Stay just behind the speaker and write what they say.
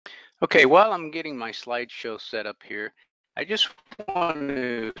Okay, while I'm getting my slideshow set up here, I just want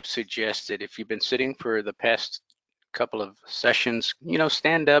to suggest that if you've been sitting for the past couple of sessions,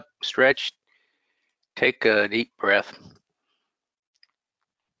 stand up, stretch, take a deep breath.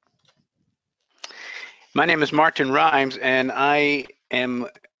 My name is Martin Rhymes, and I am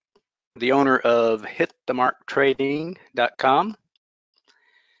the owner of hitthemarktrading.com.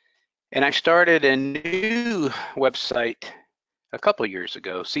 And I started a new website a couple of years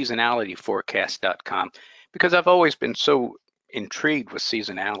ago, seasonalityforecast.com, because I've always been so intrigued with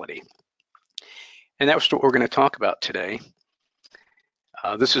seasonality. And that's what we're going to talk about today.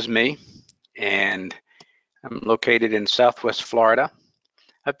 This is me, and I'm located in Southwest Florida.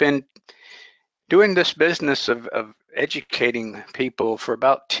 I've been doing this business of educating people for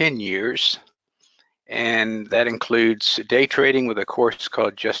about 10 years, and that includes day trading with a course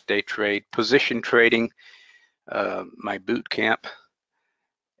called Just Day Trade, position trading, my boot camp,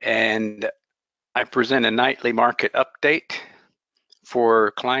 and I present a nightly market update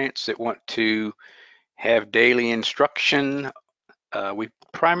for clients that want to have daily instruction. We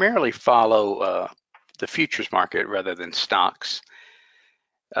primarily follow the futures market rather than stocks.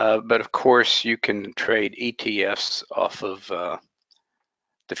 But of course, you can trade ETFs off of the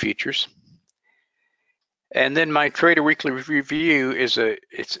futures. And then my Trader Weekly Review is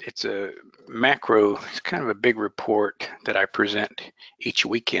it's a macro, it's kind of a big report that I present each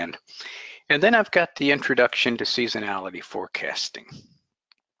weekend. And then I've got the introduction to seasonality forecasting.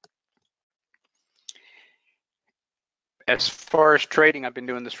 As far as trading, I've been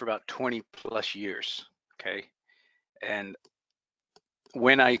doing this for about 20 plus years, okay? And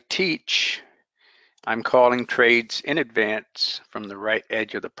when I teach, I'm calling trades in advance from the right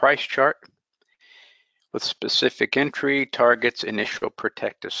edge of the price chart with specific entry, targets, initial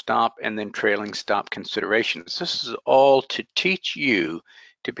protective stop, and then trailing stop considerations. This is all to teach you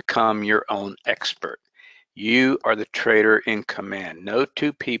to become your own expert. You are the trader in command. No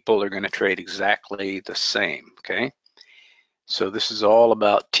two people are going to trade exactly the same, okay? So this is all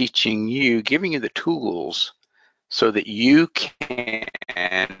about teaching you, giving you the tools so that you can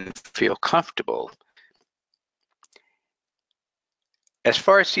feel comfortable. As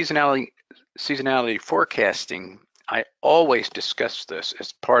far as seasonality forecasting, I always discuss this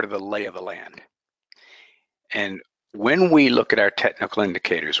as part of the lay of the land. And when we look at our technical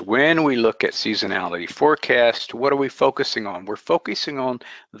indicators, when we look at seasonality forecast, what are we focusing on? We're focusing on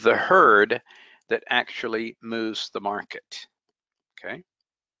the herd that actually moves the market, okay?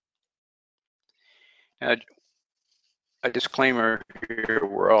 Now, a disclaimer here,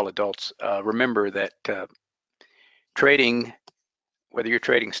 we're all adults. Remember that trading, whether you're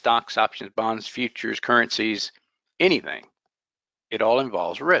trading stocks, options, bonds, futures, currencies, anything, it all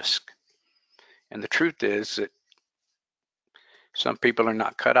involves risk. And the truth is that some people are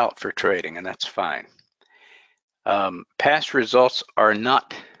not cut out for trading, and that's fine. Past results are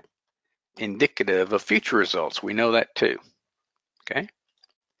not indicative of future results. We know that too, okay?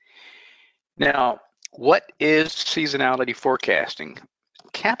 Now, what is seasonality forecasting?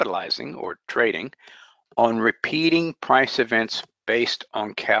 Capitalizing or trading on repeating price events based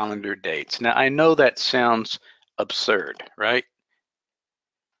on calendar dates. Now, I know that sounds absurd, right?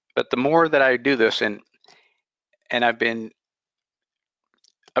 But the more that I do this, and I've been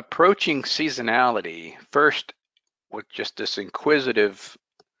approaching seasonality first with just this inquisitive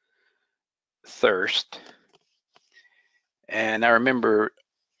thirst. And I remember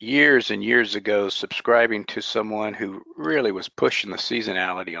years and years ago subscribing to someone who really was pushing the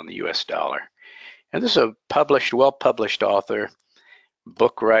seasonality on the US dollar. And this is a published, well-published author,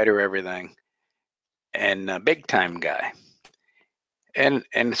 book writer, everything, and a big time guy. And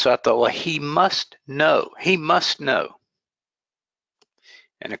so I thought, well, he must know.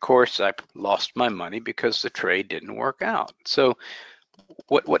 And of course, I lost my money because the trade didn't work out. So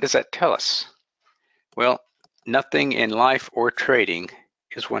what does that tell us? Well, nothing in life or trading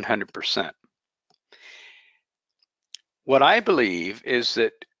is 100%. What I believe is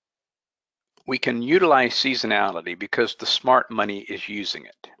that we can utilize seasonality because the smart money is using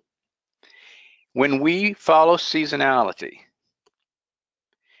it. When we follow seasonality,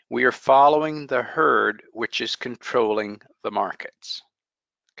 we are following the herd which is controlling the markets,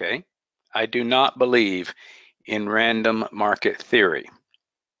 okay? I do not believe in random market theory.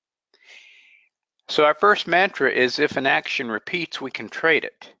 So our first mantra is, if an action repeats, we can trade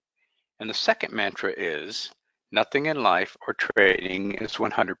it. And the second mantra is, nothing in life or trading is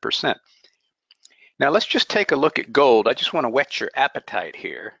 100%. Now let's just take a look at gold. I just want to whet your appetite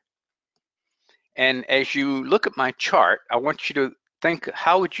here. And as you look at my chart, I want you to think,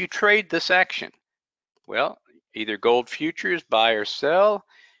 how would you trade this action? Well, either gold futures, buy or sell,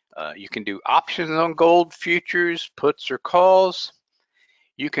 You can do options on gold futures, puts or calls.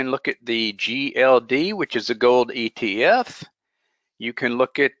 You can look at the GLD, which is a gold ETF. You can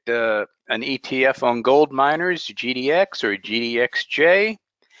look at an ETF on gold miners, GDX or GDXJ.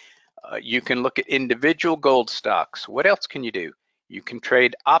 You can look at individual gold stocks. What else can you do? You can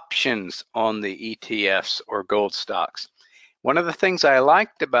trade options on the ETFs or gold stocks. One of the things I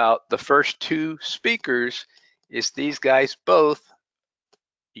liked about the first two speakers is these guys both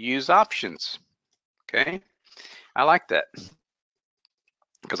use options. Okay, I like that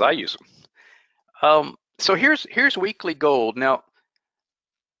because I use them. So here's weekly gold. Now,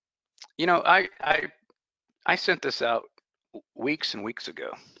 you know, I sent this out weeks and weeks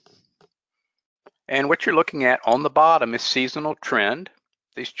ago. And what you're looking at on the bottom is seasonal trend.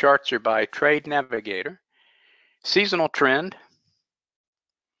 These charts are by Trade Navigator. Seasonal trend.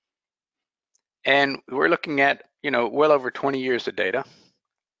 And we're looking at, you know, well over 20 years of data.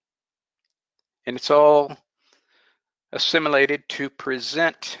 And it's all assimilated to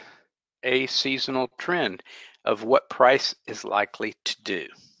present a seasonal trend of what price is likely to do.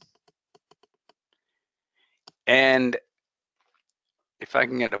 And if I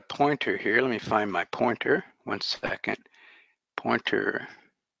can get a pointer here, let me find my pointer. 1 second. Pointer.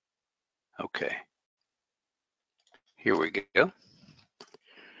 Okay. Here we go.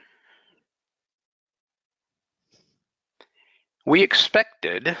 We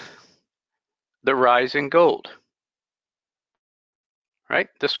expected the rise in gold, right?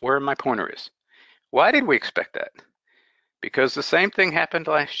 This is where my pointer is. Why did we expect that? Because the same thing happened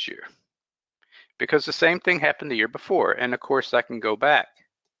last year. Because the same thing happened the year before. And of course, I can go back.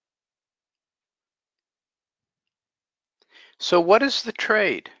 So what is the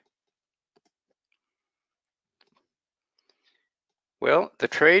trade? Well, the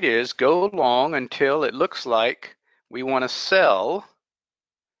trade is go long until it looks like we want to sell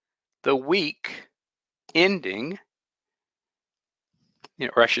the week ending, you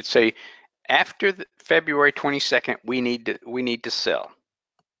know, or I should say, after the February 22nd, we need to sell.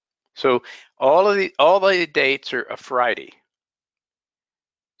 So all the dates are a Friday.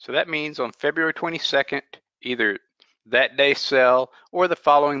 So that means on February 22nd, either that day sell or the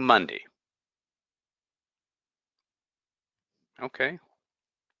following Monday. Okay.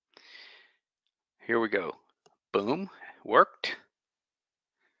 Here we go. Boom, worked.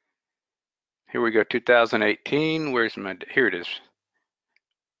 Here we go, 2018. Where's my, here it is.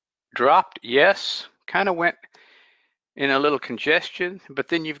 Dropped, yes, kind of went in a little congestion, but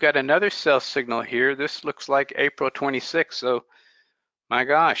then you've got another sell signal here. This looks like April 26th, so my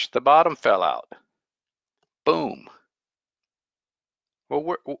gosh, the bottom fell out. Boom.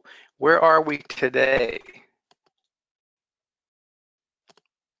 Well, where are we today?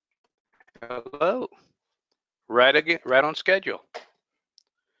 Hello. Right again, right on schedule.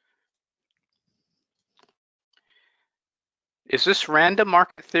 Is this random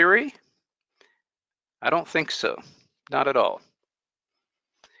market theory? I don't think so. Not at all.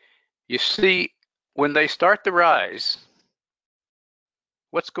 You see, when they start the rise,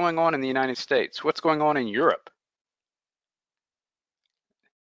 what's going on in the United States? What's going on in Europe?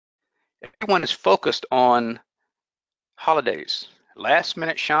 Everyone is focused on holidays, last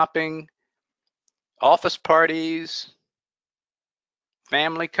minute shopping, office parties,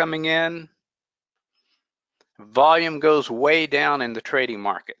 family coming in. Volume goes way down in the trading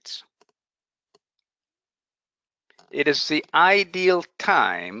markets. It is the ideal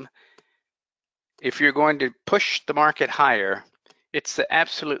time if you're going to push the market higher. It's the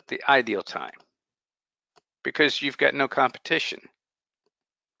absolutely ideal time because you've got no competition.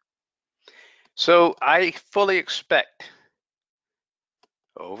 So I fully expect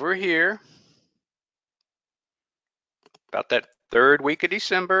over here, about that third week of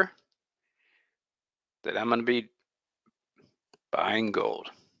December, that I'm going to be buying gold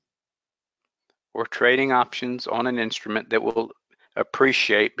or trading options on an instrument that will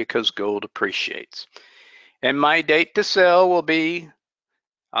appreciate because gold appreciates. And my date to sell will be,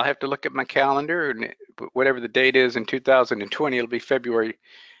 I'll have to look at my calendar, and whatever the date is in 2020, it'll be February,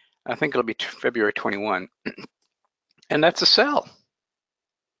 I think it'll be February 21. And that's a sell.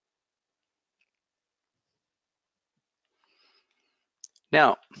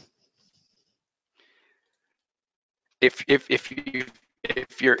 Now, if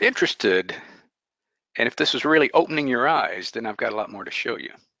you're interested, and if this is really opening your eyes, then I've got a lot more to show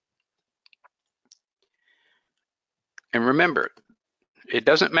you. And remember, it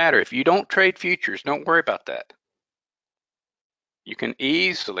doesn't matter if you don't trade futures, don't worry about that. You can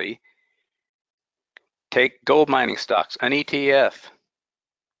easily take gold mining stocks, an ETF,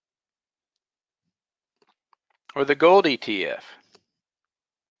 or the gold ETF.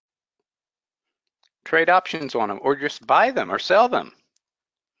 trade options on them, or just buy them or sell them.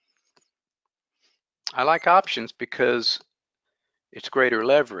 I like options because it's greater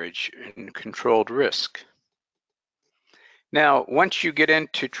leverage and controlled risk. Now, once you get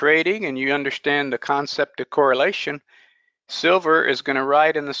into trading and you understand the concept of correlation, silver is going to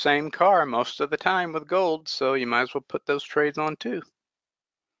ride in the same car most of the time with gold, so you might as well put those trades on too.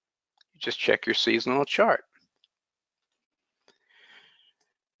 You just check your seasonal chart.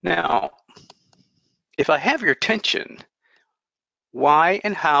 Now, if I have your attention, why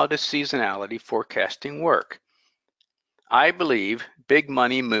and how does seasonality forecasting work? I believe big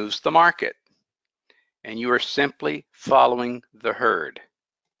money moves the market, and you are simply following the herd.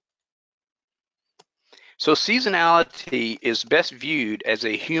 So seasonality is best viewed as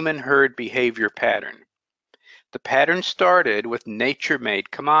a human herd behavior pattern. The pattern started with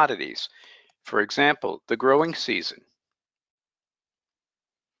nature-made commodities. For example, the growing season.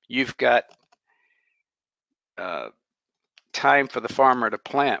 You've got time for the farmer to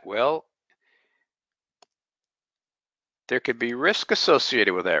plant. Well, there could be risk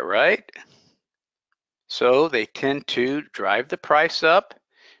associated with that, right? So they tend to drive the price up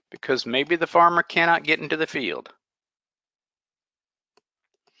because maybe the farmer cannot get into the field.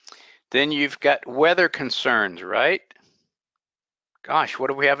 Then you've got weather concerns, right? Gosh,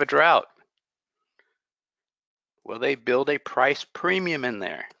 what if we have a drought? Well, they build a price premium in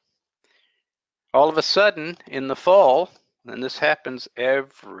there. All of a sudden, in the fall, and this happens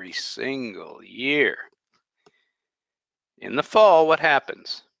every single year, in the fall, what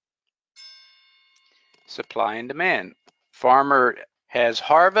happens? Supply and demand. Farmer has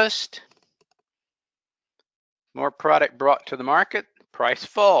harvest, more product brought to the market, price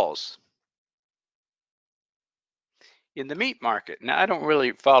falls. In the meat market, now I don't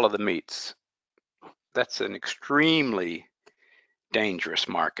really follow the meats. That's an extremely dangerous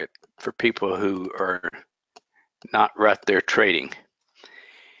market for people who are not right there trading.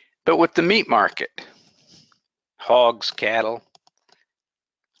 But with the meat market, hogs, cattle,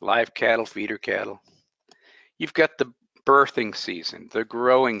 live cattle, feeder cattle, you've got the birthing season, the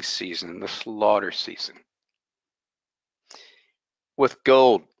growing season, the slaughter season. With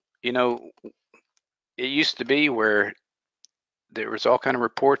gold, you know, it used to be where there was all kind of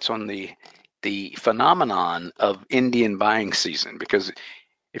reports on the phenomenon of Indian buying season, because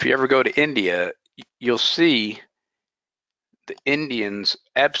if you ever go to India, you'll see the Indians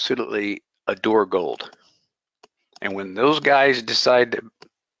absolutely adore gold. And when those guys decide to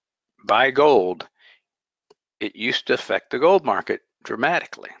buy gold, it used to affect the gold market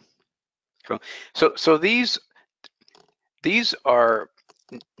dramatically. So these are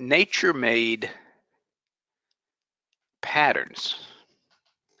nature-made patterns.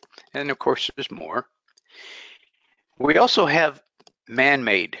 And of course, there's more. We also have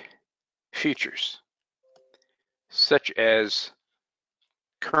man-made features, such as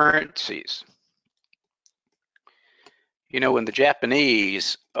currencies. You know, when the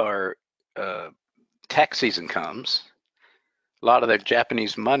Japanese are tax season comes, a lot of their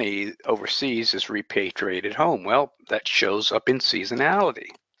Japanese money overseas is repatriated home. Well, that shows up in seasonality.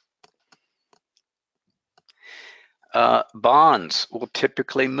 Bonds will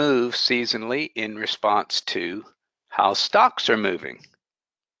typically move seasonally in response to how stocks are moving.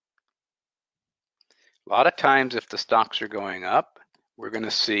 A lot of times, if the stocks are going up, we're going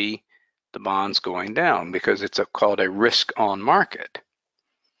to see the bonds going down because it's called a risk-on market.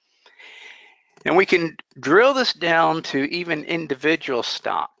 And we can drill this down to even individual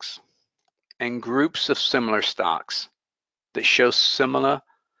stocks and groups of similar stocks that show similar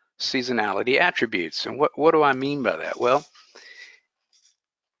seasonality attributes. And what do I mean by that? Well,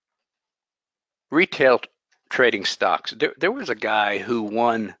 retail trading stocks. There was a guy who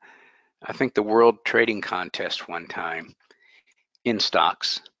won, I think, the World Trading Contest one time in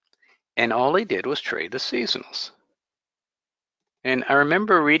stocks, and all he did was trade the seasonals. And I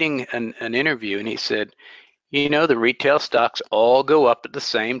remember reading an interview, and he said, you know, the retail stocks all go up at the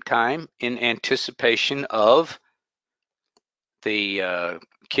same time in anticipation of the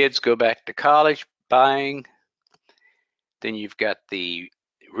kids go back to college buying. Then you've got the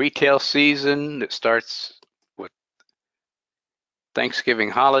retail season that starts with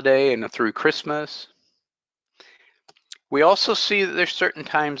Thanksgiving holiday and through Christmas. We also see that there's certain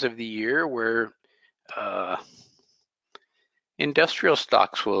times of the year where industrial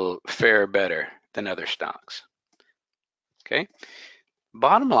stocks will fare better than other stocks. Okay.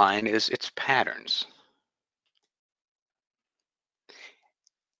 Bottom line is it's patterns.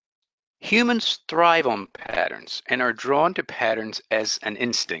 Humans thrive on patterns and are drawn to patterns as an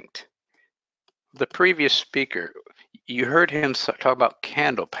instinct. The previous speaker, you heard him talk about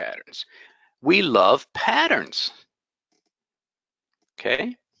candle patterns. We love patterns,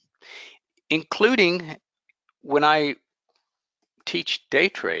 okay? Including when I teach day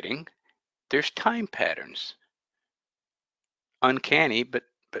trading, there's time patterns. Uncanny, but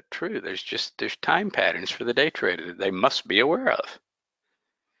true. There's time patterns for the day trader that they must be aware of.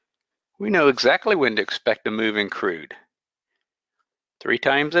 We know exactly when to expect a move in crude. 3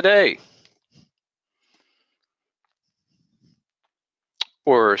 times a day.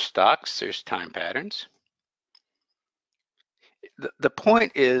 Or stocks, there's time patterns. The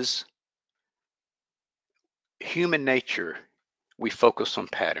point is human nature. We focus on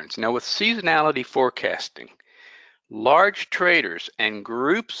patterns. Now with seasonality forecasting, large traders and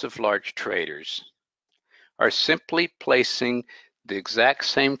groups of large traders are simply placing the exact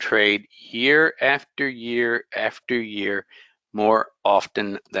same trade year after year after year, more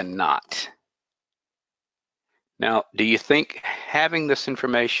often than not. Now, do you think having this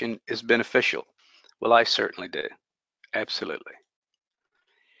information is beneficial? Well, I certainly do. Absolutely.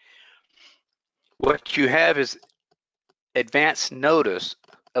 What you have is advance notice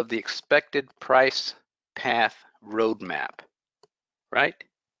of the expected price path roadmap, right?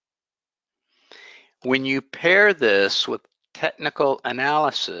 When you pair this with technical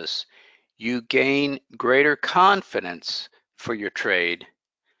analysis, you gain greater confidence for your trade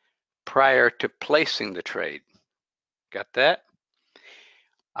prior to placing the trade. Got that?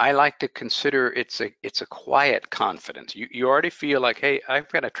 I like to consider it's a quiet confidence. You already feel like, hey, I've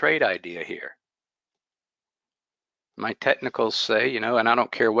got a trade idea here. My technicals say, and I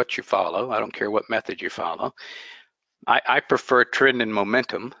don't care what you follow. I don't care what method you follow. I prefer trend and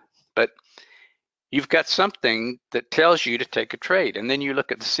momentum, but you've got something that tells you to take a trade, and then you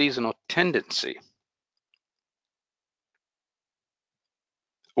look at the seasonal tendency.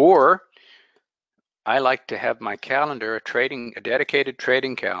 Or I like to have my calendar, a dedicated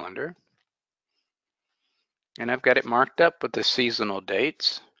trading calendar, and I've got it marked up with the seasonal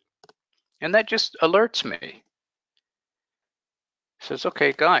dates, and that just alerts me. Says,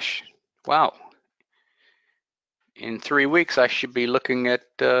 okay, gosh, wow, in 3 weeks I should be looking at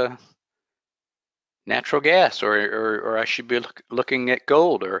natural gas, or I should be looking at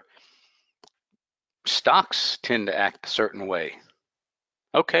gold, or stocks tend to act a certain way.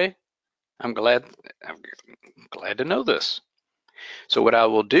 Okay, I'm glad to know this. So what I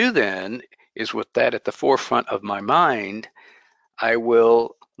will do then is, with that at the forefront of my mind, I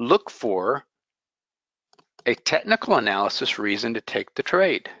will look for a technical analysis reason to take the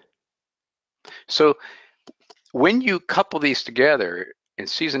trade. So when you couple these together in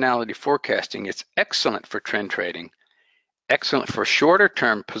seasonality forecasting, it's excellent for trend trading, excellent for shorter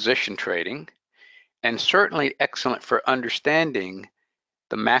term position trading, and certainly excellent for understanding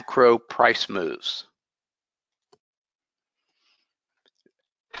the macro price moves.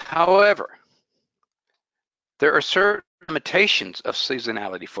 However, there are certain limitations of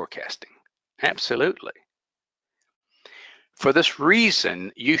seasonality forecasting. Absolutely. For this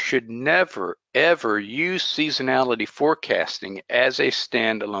reason, you should never, ever use seasonality forecasting as a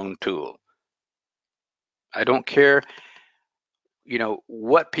standalone tool. I don't care,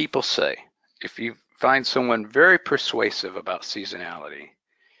 what people say. If you find someone very persuasive about seasonality,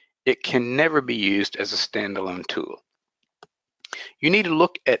 it can never be used as a standalone tool. You need to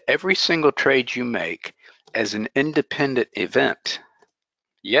look at every single trade you make as an independent event.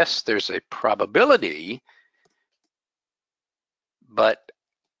 Yes, there's a probability, but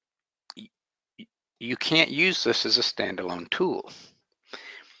you can't use this as a standalone tool.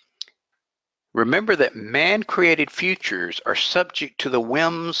 Remember that man-created futures are subject to the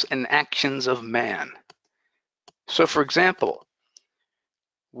whims and actions of man. So for example,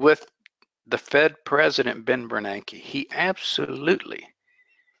 with the Fed President Ben Bernanke, he absolutely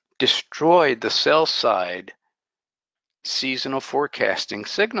destroyed the sell side seasonal forecasting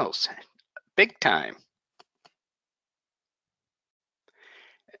signals, big time.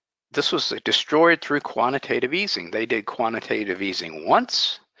 This was destroyed through quantitative easing. They did quantitative easing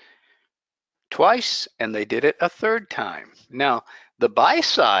once, twice, and they did it a third time. Now, the buy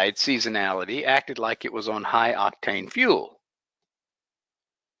side seasonality acted like it was on high octane fuel.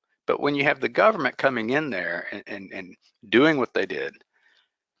 But when you have the government coming in there and doing what they did,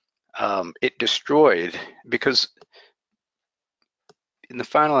 it destroyed, because in the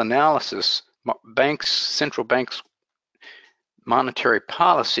final analysis, central banks' monetary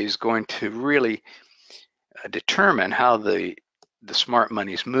policy is going to really determine how the smart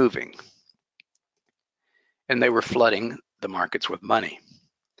money is moving. And they were flooding the markets with money.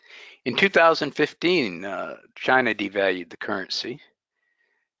 In 2015, China devalued the currency,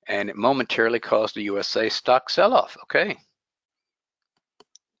 and it momentarily caused the USA stock sell-off. Okay.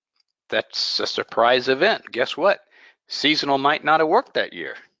 That's a surprise event. Guess what? Seasonal might not have worked that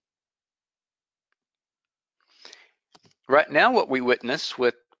year. Right now, what we witness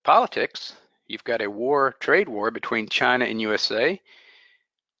with politics, you've got a trade war between China and USA.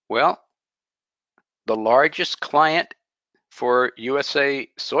 Well, the largest client for USA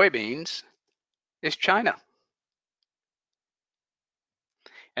soybeans is China.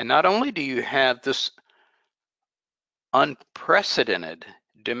 And not only do you have this unprecedented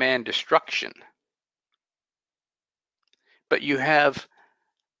demand destruction, but you have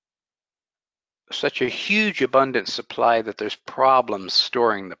such a huge abundant supply that there's problems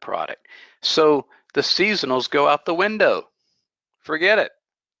storing the product. So the seasonals go out the window. Forget it.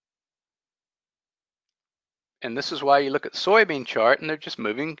 And this is why you look at the soybean chart and they're just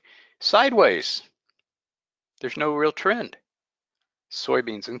moving sideways. There's no real trend.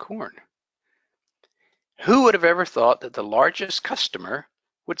 Soybeans and corn. Who would have ever thought that the largest customer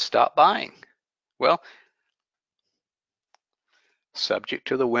would stop buying? Well, subject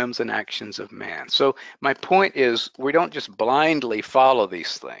to the whims and actions of man. So my point is, we don't just blindly follow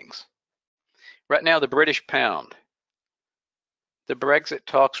these things. Right now, the British pound. The Brexit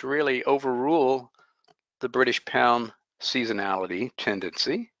talks really overrule the British pound seasonality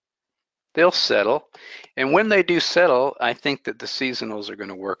tendency. They'll settle. And when they do settle, I think that the seasonals are going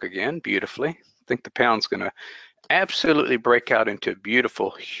to work again beautifully. I think the pound's going to absolutely break out into a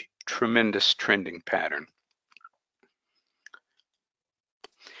beautiful, tremendous trending pattern.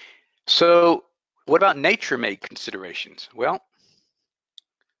 So what about nature-made considerations? Well,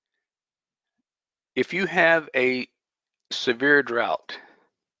 if you have a severe drought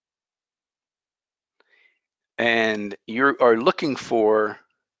and you are looking for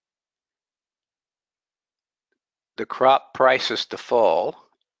the crop prices to fall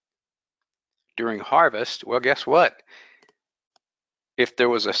during harvest, well, guess what? If there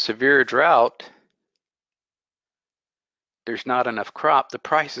was a severe drought, there's not enough crop, the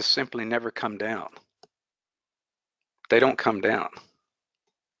prices simply never come down. They don't come down.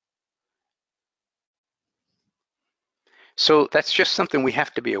 So that's just something we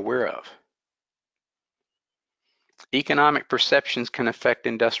have to be aware of. Economic perceptions can affect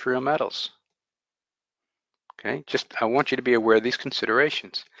industrial metals. Okay, I want you to be aware of these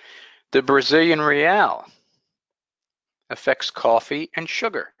considerations. The Brazilian real affects coffee and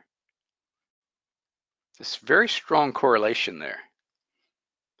sugar. This very strong correlation there.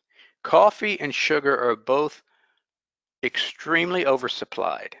 Coffee and sugar are both extremely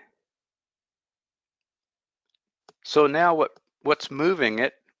oversupplied. So now what's moving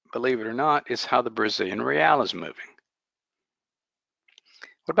it, believe it or not, is how the Brazilian real is moving.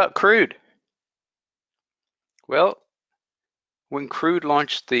 What about crude? Well, when crude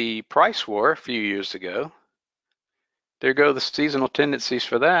launched the price war a few years ago, there go the seasonal tendencies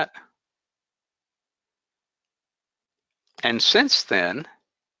for that. And since then,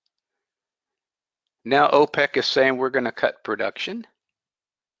 now OPEC is saying we're going to cut production.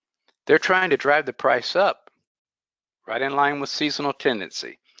 They're trying to drive the price up, right in line with seasonal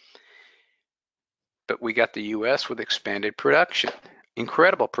tendency. But we got the US with expanded production,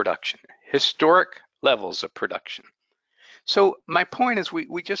 incredible production, historic levels of production. So my point is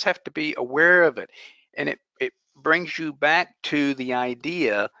we just have to be aware of it. And it brings you back to the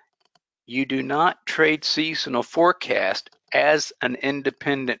idea you do not trade seasonal forecast as an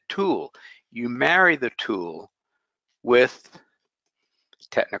independent tool. You marry the tool with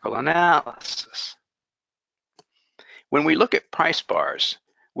technical analysis. When we look at price bars,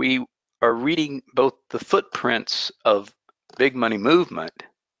 we are reading both the footprints of big money movement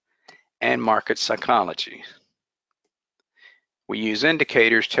and market psychology. We use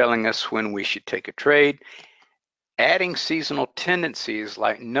indicators telling us when we should take a trade. Adding seasonal tendencies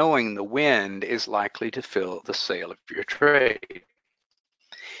like knowing the wind is likely to fill the sale of your trade.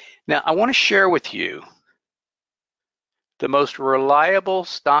 Now, I want to share with you the most reliable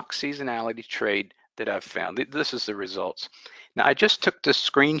stock seasonality trade that I've found. This is the results. Now, I just took this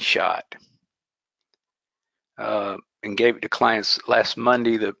screenshot and gave it to clients last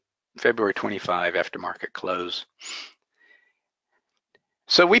Monday, the February 25 after market close.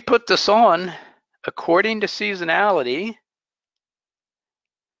 So we put this on according to seasonality.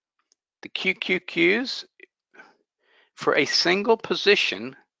 The QQQs for a single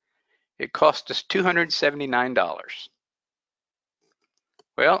position, it cost us $279.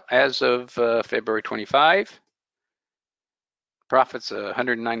 Well, as of February 25, profits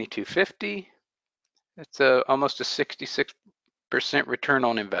 $192.50. It's almost a 66% return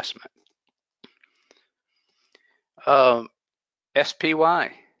on investment.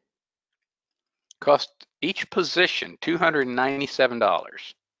 SPY cost each position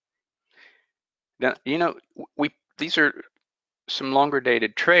 $297. Now, you know, these are some longer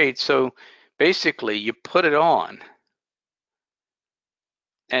dated trades. So basically you put it on,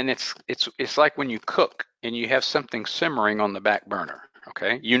 and it's like when you cook and you have something simmering on the back burner,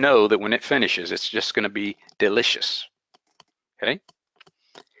 okay? You know that when it finishes, it's just going to be delicious, okay?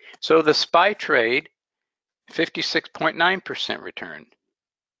 So the SPY trade, 56.9% return.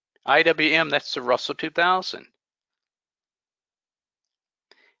 IWM, that's the Russell 2000.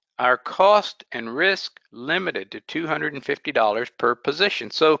 Our cost and risk limited to $250 per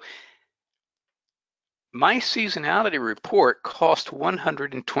position. So my seasonality report cost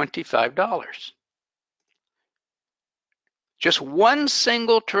 $125. Just one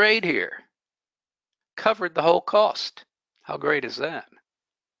single trade here covered the whole cost. How great is that?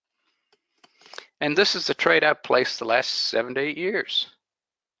 And this is the trade I've placed the last 7 to 8 years.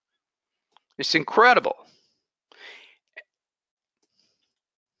 It's incredible.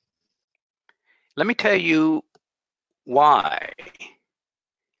 Let me tell you why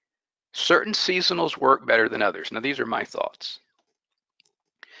certain seasonals work better than others. Now, these are my thoughts.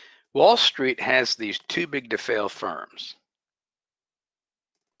 Wall Street has these too big to fail firms,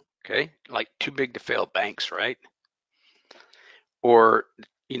 okay? Like too big to fail banks, right? Or,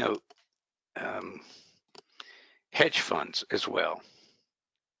 you know, hedge funds as well.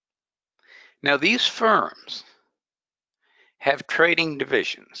 Now, these firms have trading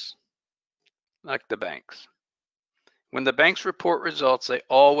divisions, like the banks. When the banks report results, they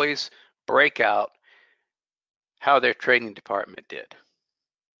always break out how their trading department did.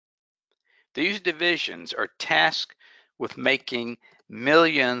 These divisions are tasked with making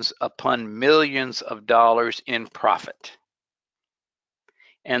millions upon millions of dollars in profit.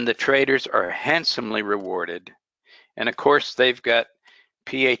 And the traders are handsomely rewarded. And of course, they've got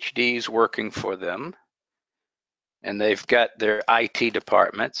PhDs working for them, and they've got their IT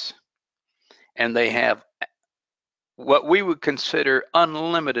departments, and they have what we would consider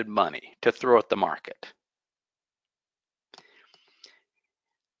unlimited money to throw at the market.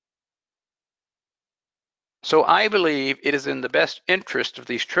 So I believe it is in the best interest of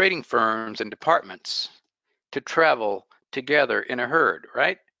these trading firms and departments to travel together in a herd,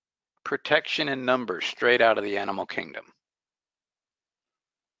 right? Protection in numbers, straight out of the animal kingdom.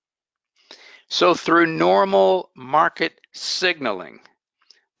 So through normal market signaling,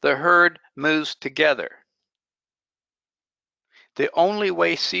 the herd moves together. The only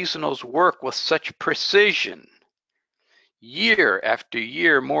way seasonals work with such precision, year after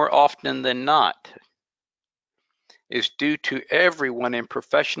year, more often than not, is due to everyone in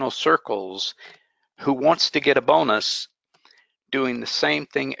professional circles who wants to get a bonus doing the same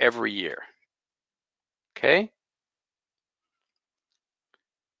thing every year. Okay?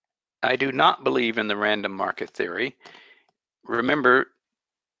 I do not believe in the random market theory. Remember,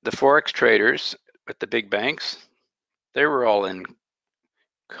 the Forex traders at the big banks, they were all in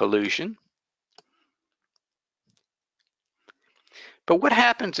collusion. But what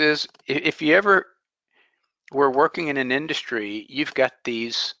happens is, if you ever were working in an industry, you've got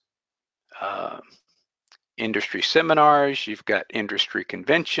these industry seminars, you've got industry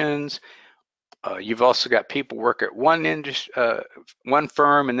conventions, you've also got people work at one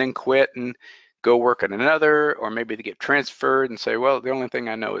firm and then quit and go work at another, or maybe they get transferred and say, well, the only thing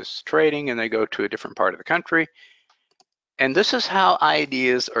I know is trading, and they go to a different part of the country. And this is how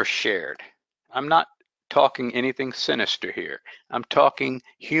ideas are shared. I'm not talking anything sinister here. I'm talking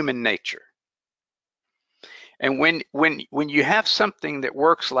human nature. And when you have something that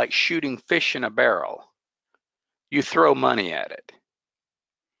works like shooting fish in a barrel, you throw money at it.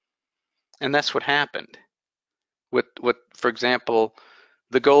 And that's what happened with for example,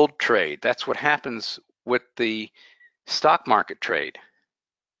 the gold trade. That's what happens with the stock market trade.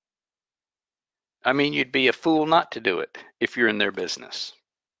 I mean, you'd be a fool not to do it if you're in their business.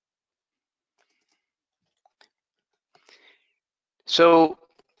 So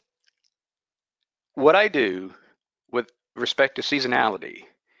what I do with respect to seasonality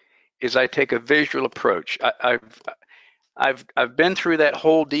is I take a visual approach. I've been through that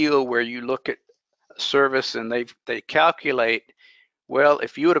whole deal where you look at service and they calculate, well,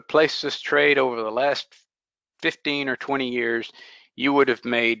 if you would have placed this trade over the last 15 or 20 years, you would have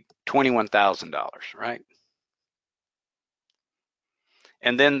made $21,000, right?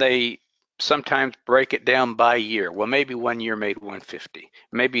 And then they sometimes break it down by year. Well, maybe one year made 150,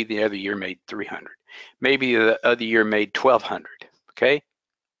 maybe the other year made 300, maybe the other year made 1,200, okay?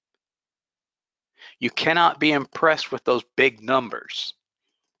 You cannot be impressed with those big numbers.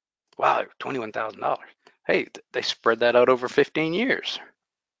 Wow, $21,000. Hey, they spread that out over 15 years.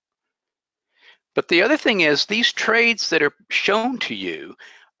 But the other thing is, these trades that are shown to you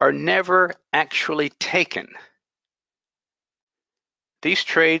are never actually taken. These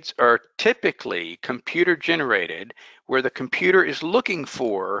trades are typically computer generated, where the computer is looking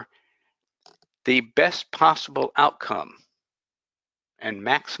for the best possible outcome and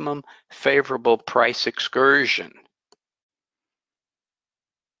maximum favorable price excursion.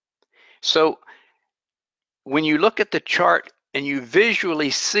 So when you look at the chart and you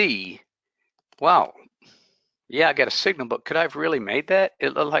visually see, wow, yeah, I got a signal, but could I have really made that?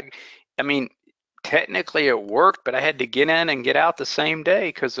 It looked like, I mean, technically it worked, but I had to get in and get out the same day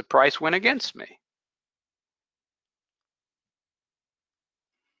because the price went against me.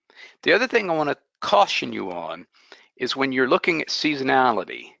 The other thing I want to caution you on is when you're looking at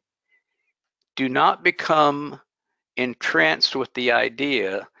seasonality, do not become entranced with the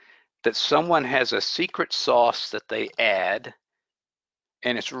idea that someone has a secret sauce that they add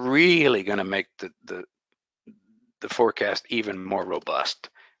and it's really going to make the forecast even more robust.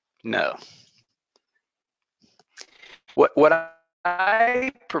 No. What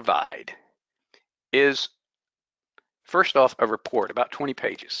I provide is, first off, a report about 20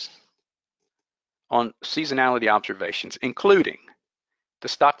 pages on seasonality observations, including the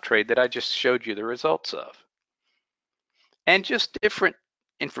stock trade that I just showed you the results of, and just different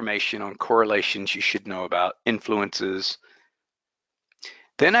information on correlations you should know about, influences.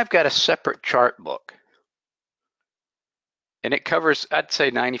 Then I've got a separate chart book, and it covers, I'd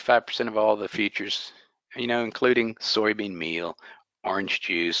say, 95% of all the futures, including soybean meal, orange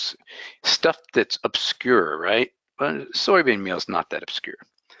juice, stuff that's obscure, right? Well, soybean meal is not that obscure,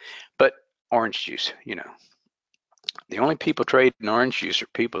 but orange juice, the only people trading orange juice are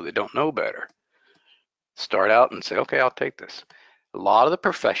people that don't know better. Start out and say, okay, I'll take this. A lot of the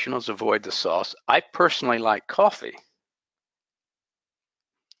professionals avoid the sauce. I personally like coffee,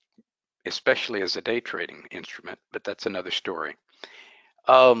 especially as a day trading instrument, but that's another story.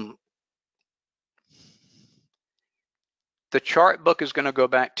 The chart book is going to go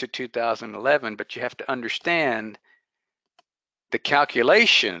back to 2011, but you have to understand the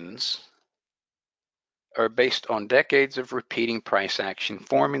calculations are based on decades of repeating price action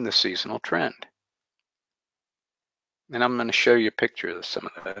forming the seasonal trend. And I'm going to show you a picture of some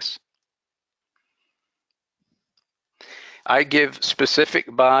of this. I give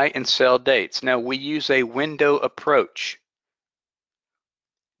specific buy and sell dates. Now we use a window approach.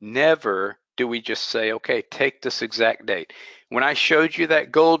 Never do we just say, okay, take this exact date. When I showed you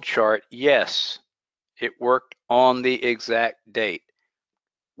that gold chart, yes, it worked on the exact date.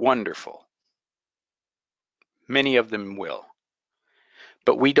 Wonderful. Many of them will.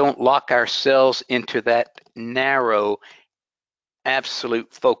 But we don't lock ourselves into that narrow,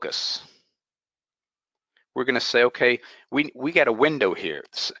 absolute focus. We're going to say, okay, we got a window here.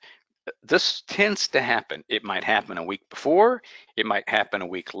 This tends to happen. It might happen a week before. It might happen a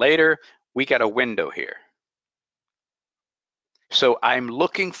week later. We got a window here. So I'm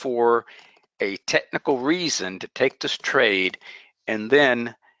looking for a technical reason to take this trade, and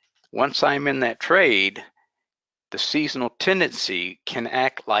then once I'm in that trade, the seasonal tendency can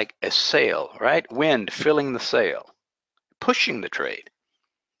act like a sail, right? Wind filling the sail, pushing the trade.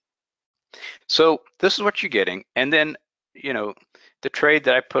 So this is what you're getting, and then the trade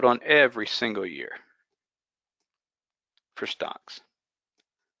that I put on every single year for stocks.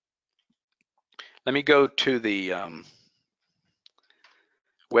 Let me go to the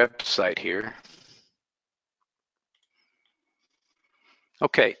website here.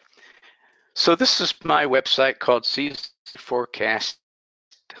 Okay, so this is my website called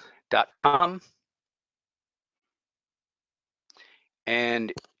seasonforecast.com,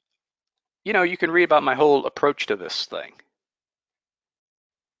 and you can read about my whole approach to this thing.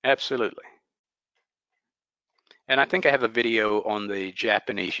 Absolutely. And I think I have a video on the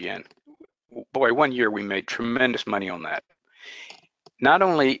Japanese yen. Boy, one year we made tremendous money on that. Not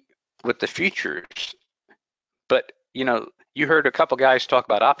only with the futures, but you heard a couple guys talk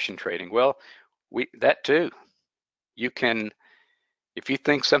about option trading. Well, that too. You can, if you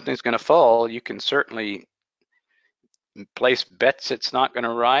think something's going to fall, you can certainly place bets it's not going to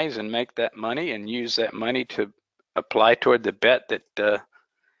rise and make that money, and use that money to apply toward the bet that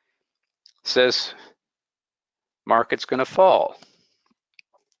says market's going to fall.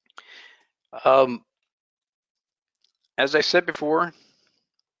 As I said before,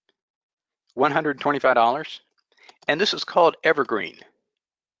 $125, and this is called evergreen.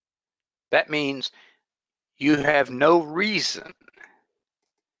 That means you have no reason.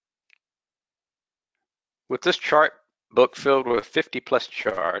 With this chart book filled with 50+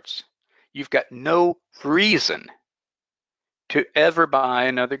 charts, you've got no reason to ever buy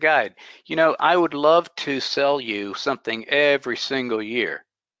another guide. I would love to sell you something every single year,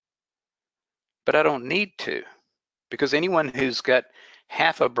 but I don't need to, because anyone who's got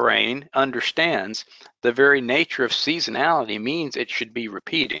half a brain understands the very nature of seasonality means it should be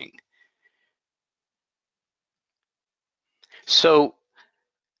repeating. So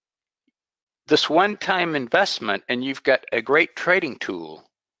this one-time investment, and you've got a great trading tool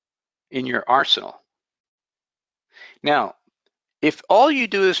in your arsenal. Now, if all you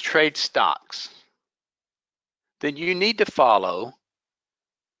do is trade stocks, then you need to follow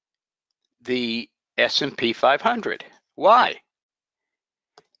the S&P 500. Why?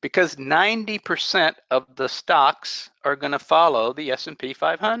 Because 90% of the stocks are going to follow the S&P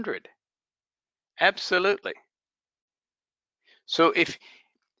 500. Absolutely. So if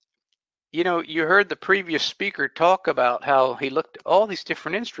you heard the previous speaker talk about how he looked at all these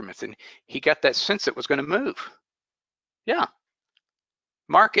different instruments and he got that sense it was going to move. Yeah.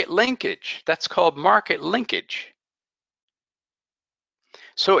 Market linkage. That's called market linkage.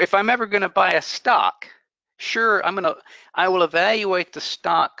 So if I'm ever going to buy a stock, sure, I will evaluate the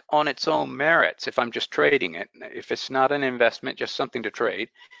stock on its own merits if I'm just trading it. If it's not an investment, just something to trade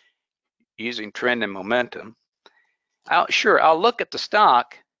using trend and momentum. I'll look at the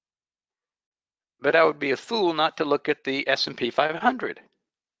stock, but I would be a fool not to look at the S&P 500,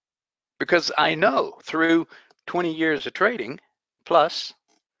 because I know through 20 years of trading plus,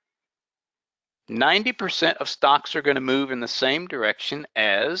 90% of stocks are going to move in the same direction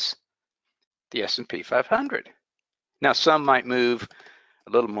as the S&P 500. Now, some might move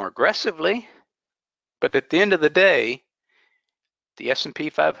a little more aggressively, but at the end of the day, the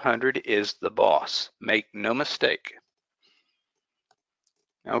S&P 500 is the boss. Make no mistake.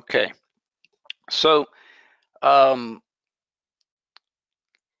 Okay, so I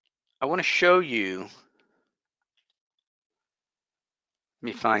want to show you. Let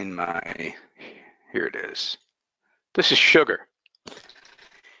me find here it is. This is sugar.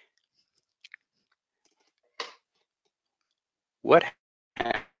 What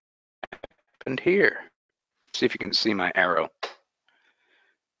happened here? See if you can see my arrow.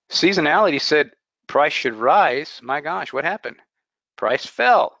 Seasonality said price should rise. My gosh, what happened? Price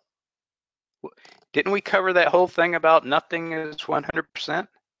fell. Didn't we cover that whole thing about nothing is 100%?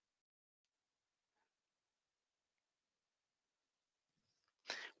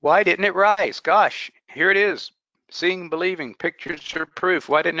 Why didn't it rise? Gosh, here it is. Seeing, believing, pictures are proof.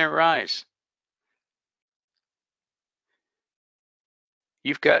 Why didn't it rise?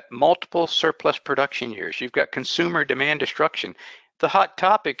 You've got multiple surplus production years. You've got consumer demand destruction. The hot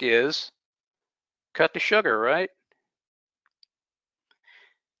topic is cut the sugar, right?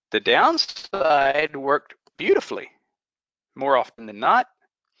 The downside worked beautifully, more often than not.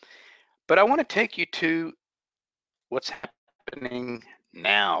 But I want to take you to what's happening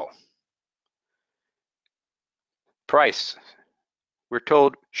now. Price, we're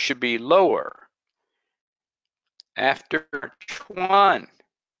told, should be lower after Chuan.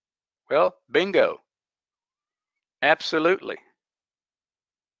 Well, bingo. Absolutely.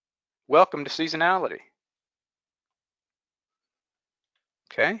 Welcome to seasonality.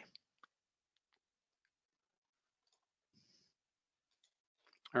 Okay.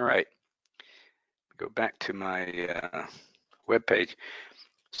 All right. Go back to my web page.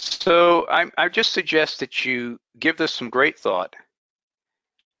 So I just suggest that you give this some great thought.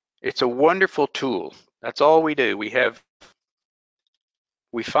 It's a wonderful tool. That's all we do. We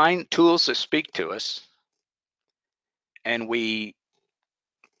find tools that speak to us, and we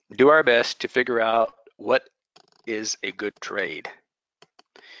do our best to figure out what is a good trade.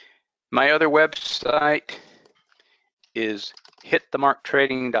 My other website is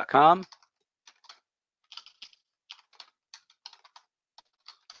hitthemarktrading.com.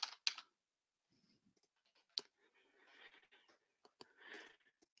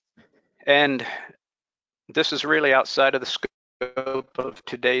 And this is really outside of the scope of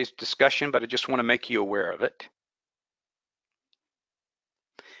today's discussion, but I just want to make you aware of it.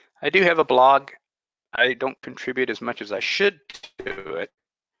 I do have a blog. I don't contribute as much as I should to it,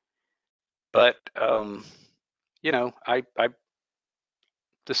 but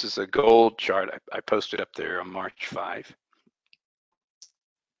this is a gold chart I posted up there on March 5.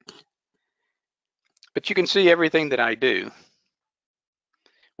 But you can see everything that I do,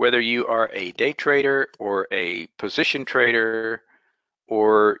 whether you are a day trader or a position trader,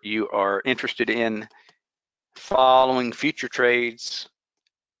 or you are interested in following future trades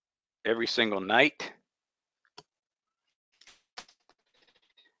every single night.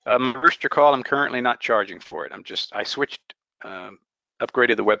 Rooster Call, I'm currently not charging for it. I switched,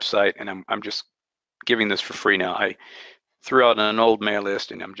 upgraded the website, and I'm just giving this for free now. I threw out an old mail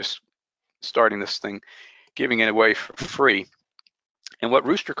list, and I'm just starting this thing, giving it away for free. And what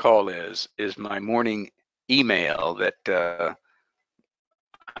Rooster Call is my morning email that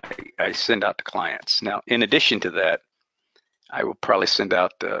I send out to clients. Now, in addition to that, I will probably send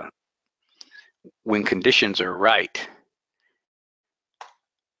out when conditions are right,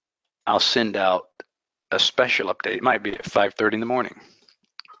 I'll send out a special update. It might be at 5:30 in the morning.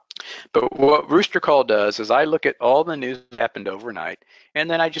 But what Rooster Call does is I look at all the news that happened overnight, and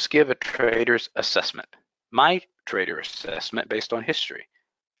then I just give a trader's assessment, my trader assessment based on history,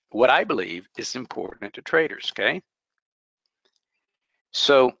 what I believe is important to traders, okay?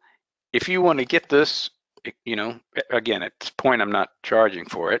 So if you want to get this, you know, again, at this point, I'm not charging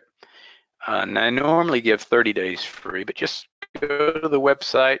for it. And I normally give 30 days free, but just go to the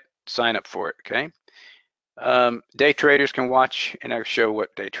website, sign up for it, okay? Day traders can watch, and I show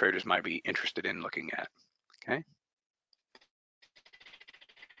what day traders might be interested in looking at, okay?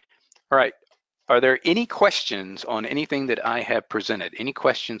 All right, are there any questions on anything that I have presented? Any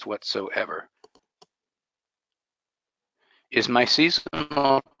questions whatsoever? Is my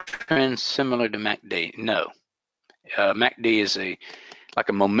seasonal trend similar to MACD? No. MACD is like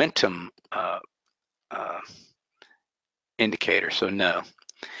a momentum indicator, so no.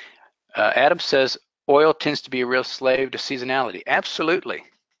 Adam says oil tends to be a real slave to seasonality. Absolutely.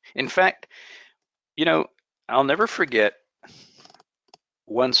 In fact, you know, I'll never forget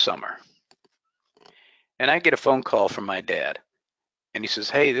one summer, and I get a phone call from my dad, and he says,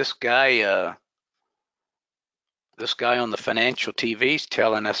 "Hey, this guy on the financial TV is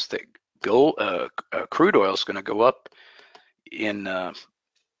telling us that crude oil is going to go up in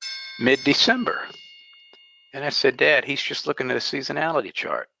mid-December." And I said, "Dad, he's just looking at a seasonality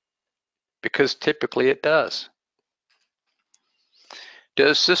chart, because typically it does."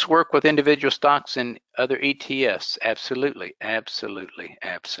 Does this work with individual stocks and other ETFs? Absolutely, absolutely,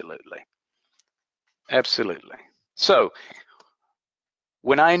 absolutely, absolutely. So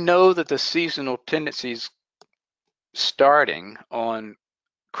when I know that the seasonal tendencies starting on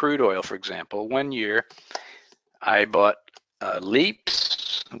crude oil, for example, one year I bought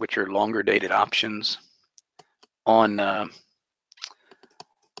leaps, which are longer dated options, on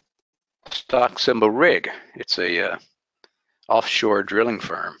stock symbol RIG. It's a offshore drilling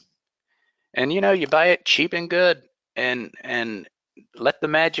firm. And you know, you buy it cheap and good, and let the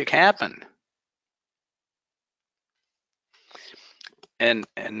magic happen. And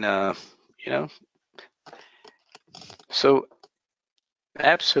you know, so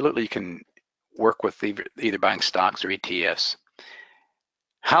absolutely you can work with either buying stocks or ETFs.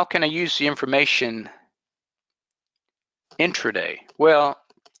 How can I use the information intraday? Well,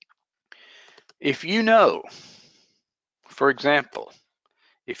 if you know, for example,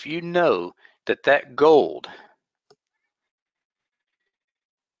 if you know that gold,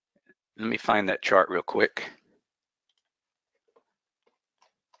 let me find that chart real quick.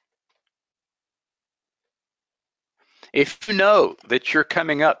 If you know that you're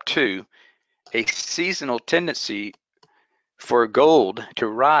coming up to a seasonal tendency for gold to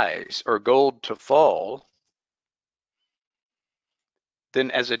rise or gold to fall,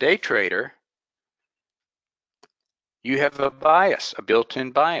 then as a day trader, you have a bias, a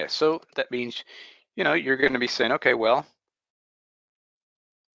built-in bias. So that means, you know, you're going to be saying, okay, well,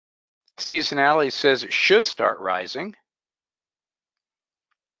 seasonality says it should start rising.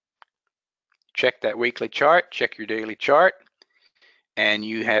 Check that weekly chart, check your daily chart, and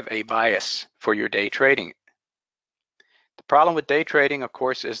you have a bias for your day trading. The problem with day trading, of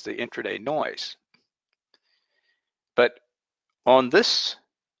course, is the intraday noise. But on this,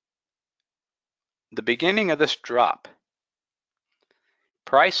 the beginning of this drop,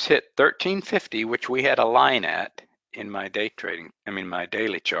 price hit 1350, which we had a line at in my day trading, my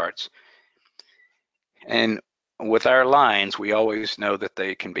daily charts. And with our lines, we always know that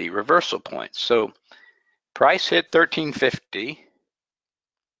they can be reversal points. So price hit 1350,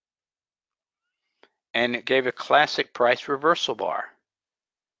 and it gave a classic price reversal bar.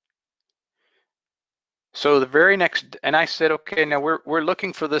 So the very next, and I said, okay, now we're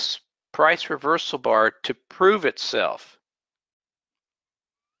looking for this price reversal bar to prove itself.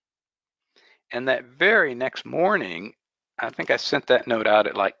 And that very next morning, I think I sent that note out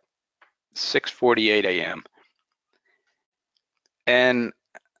at like 6:48 a.m. And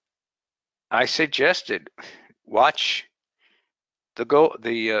I suggested watch the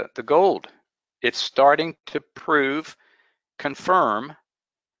gold. It's starting to confirm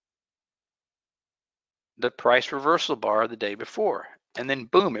the price reversal bar the day before. And then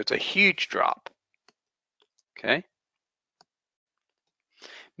boom, it's a huge drop. Okay.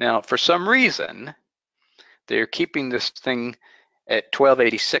 Now, for some reason, they're keeping this thing at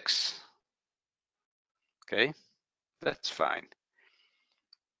 1286. Okay, that's fine.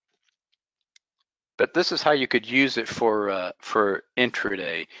 but this is how you could use it for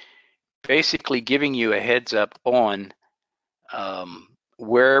intraday. Basically giving you a heads up on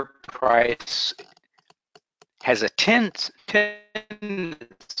where price has a tendency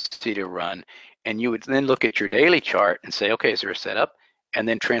to run, and you would then look at your daily chart and say, okay, is there a setup? And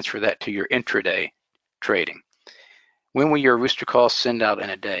then transfer that to your intraday trading. When will your rooster calls send out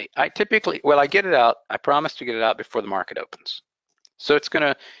in a day? I get it out. I promise to get it out before the market opens. So it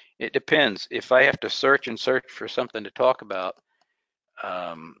depends. If I have to search for something to talk about,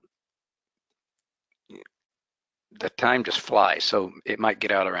 the time just flies. So it might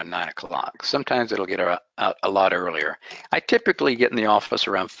get out around 9 o'clock. Sometimes it'll get out a lot earlier. I typically get in the office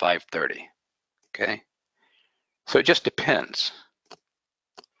around 5:30. Okay. So it just depends.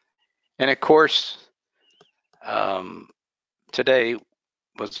 And of course, today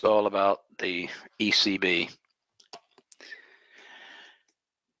was all about the ECB.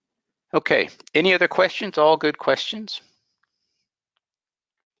 Okay, any other questions? All good questions?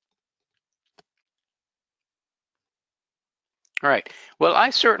 All right, well, I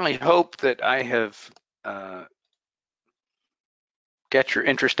certainly hope that I have got your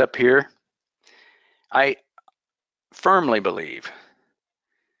interest up here. I firmly believe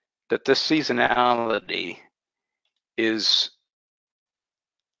that this seasonality is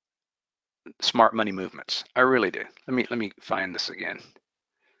smart money movements. I really do. Let me find this again.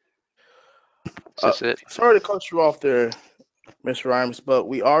 Is this it? Sorry to cut you off there, Mr. Rhymes, but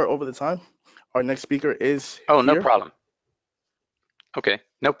we are over the time. Our next speaker is Oh, here. no problem. Okay,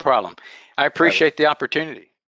 no problem. I appreciate the opportunity.